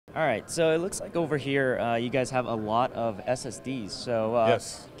All right, so it looks like over here you guys have a lot of SSDs. So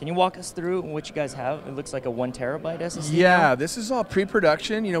Yes. can you walk us through what you guys have? It looks like a 1 TB SSD. Yeah, now. this is all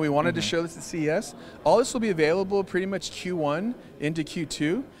pre-production. We wanted to show this at CES. All this will be available pretty much Q1 into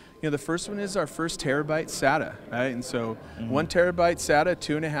Q2. The first one is our first terabyte SATA, right? And so 1 terabyte SATA,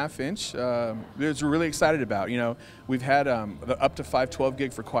 2.5 inch. We're really excited about. We've had up to 512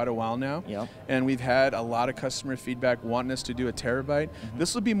 gig for quite a while now, and we've had a lot of customer feedback wanting us to do a terabyte.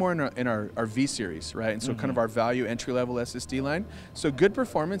 This will be more in our V series, right? And so kind of our value entry-level SSD line. So good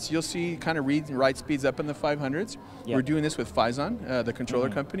performance. You'll see kind of read and write speeds up in the 500s. We're doing this with Phison, the controller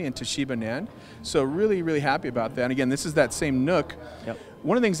company, and Toshiba NAND. So really, really happy about that. And again, this is that same NUC.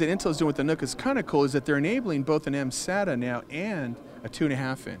 One of the things that Intel's doing with the NUC is kind of cool is that they're enabling both an mSATA now and a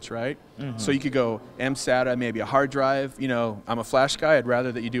 2.5 inch, right? So you could go mSATA, maybe a hard drive. I'm a flash guy. I'd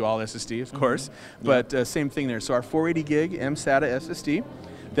rather that you do all SSD, of course. But same thing there. So our 480 gig mSATA SSD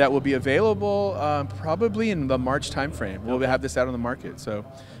that will be available probably in the March timeframe. We'll have this out on the market. So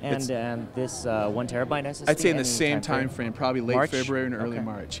and this 1 terabyte SSD? I'd say in the same time frame, probably late March? February and early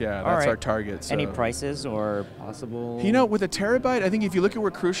March. Yeah, that's our target. So. Any prices or possible? With a terabyte, I think if you look at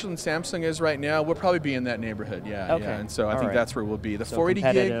where Crucial and Samsung is right now, we'll probably be in that neighborhood. Yeah, yeah. And so I think that's where we'll be. The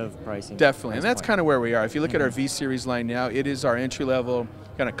 480 gig, pricing, definitely, and that's kind of where we are. If you look at our V series line now, it is our entry level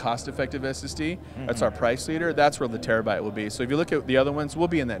kind of cost-effective SSD. That's our price leader. That's where the terabyte will be. So if you look at the other ones, we'll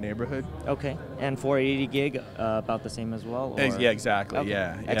be in that neighborhood. Okay, and 480 gig, about the same as well? Or? Yeah, exactly. Okay.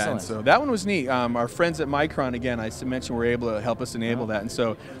 Yeah, excellent. And so that one was neat. Our friends at Micron, again, I mentioned, were able to help us enable that, and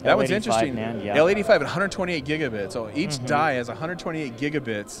so that was interesting. L85 at 128 gigabits. So each die has 128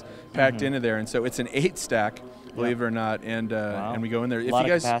 gigabits packed into there, and so it's an 8 stack. Believe it or not, and we go in there. If you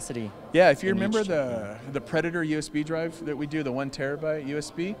guys, capacity. Yeah, if you remember the Predator USB drive that we do, the 1 terabyte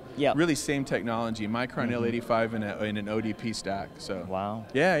USB. Yeah. Really same technology. Micron L85 in an ODP stack. So. Wow.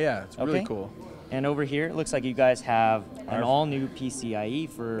 Yeah, it's really cool. And over here, it looks like you guys have an all-new PCIe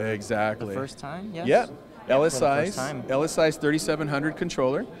for the first time. Yes. Yep. LSI's 3700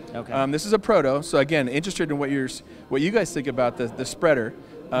 controller. Okay. This is a proto, so again, interested in what you guys think about the spreader.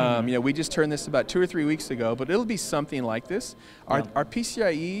 We just turned this about 2 or 3 weeks ago, but it'll be something like this. Our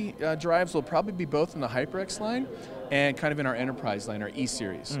PCIe drives will probably be both in the HyperX line and kind of in our enterprise line, our E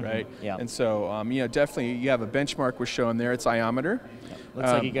series, right? Yeah. And so, definitely you have a benchmark we're showing there. It's iometer.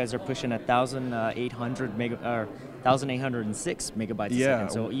 Looks like you guys are pushing 1,806 megabytes a second,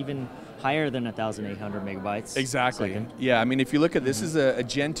 so even higher than 1,800 megabytes. Exactly. Yeah, I mean, if you look at this is a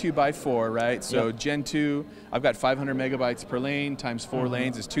Gen 2 by 4, right? So Gen 2, I've got 500 megabytes per lane times 4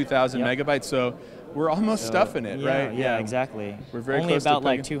 lanes is 2,000 megabytes. So we're almost stuffing it, right? Yeah, exactly. We're very only close about to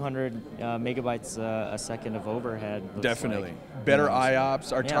like 200 megabytes a second of overhead. Definitely. Better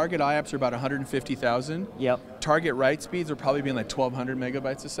IOPS. Our target IOPS are about 150,000. Target write speeds are probably being like 1,200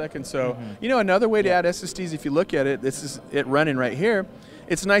 megabytes a second. So, another way to add SSDs, if you look at it, this is it running right here.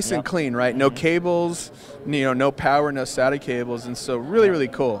 It's nice and clean, right? No cables, no power, no SATA cables, and so really, really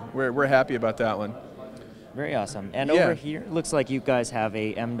cool. We're happy about that one. Very awesome. And over here, looks like you guys have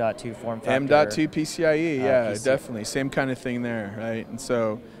a M.2 form factor. M.2 PCIe, definitely. Same kind of thing there, right? And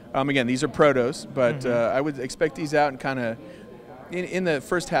so, again, these are protos, but I would expect these out and kind of in the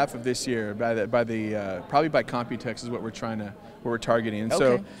first half of this year, probably by Computex is what we're targeting. And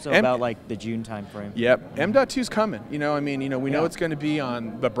so about like the June timeframe. Yep, M.2's coming. We know it's going to be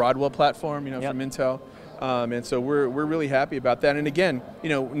on the Broadwell platform, from Intel. And so we're really happy about that. And again,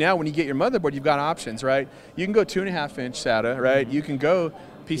 now when you get your motherboard, you've got options, right? You can go 2.5 inch SATA, right? You can go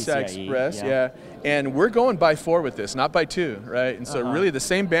PCI Express, and we're going by 4 with this, not by 2, right? And so really the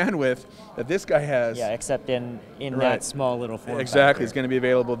same bandwidth that this guy has. Yeah, except in that small little form Exactly, it's going to be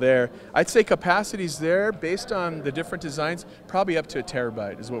available there. I'd say capacities there, based on the different designs, probably up to a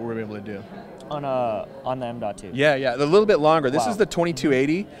terabyte is what we're able to do. On the M.2. Yeah, a little bit longer. This is the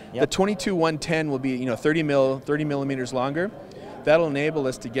 2280. The 22110 will be 30 millimeters longer. That'll enable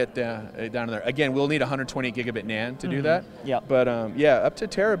us to get down there. Again, we'll need 128 gigabit NAND to do that. But up to a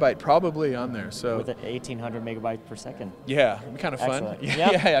terabyte probably on there. So with 1,800 megabytes per second. Yeah, it'd be kind of fun.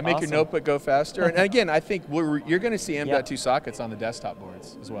 Make your notebook go faster. And again, I think you're going to see M.2 sockets on the desktop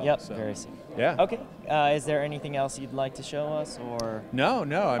boards as well. So. Very soon. Yeah. Okay. Is there anything else you'd like to show us, or? No.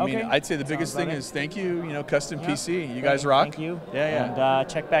 I mean, I'd say the biggest thing is thank you. Custom PC. You guys rock. Thank you. Yeah. And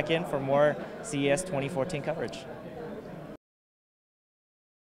check back in for more CES 2014 coverage.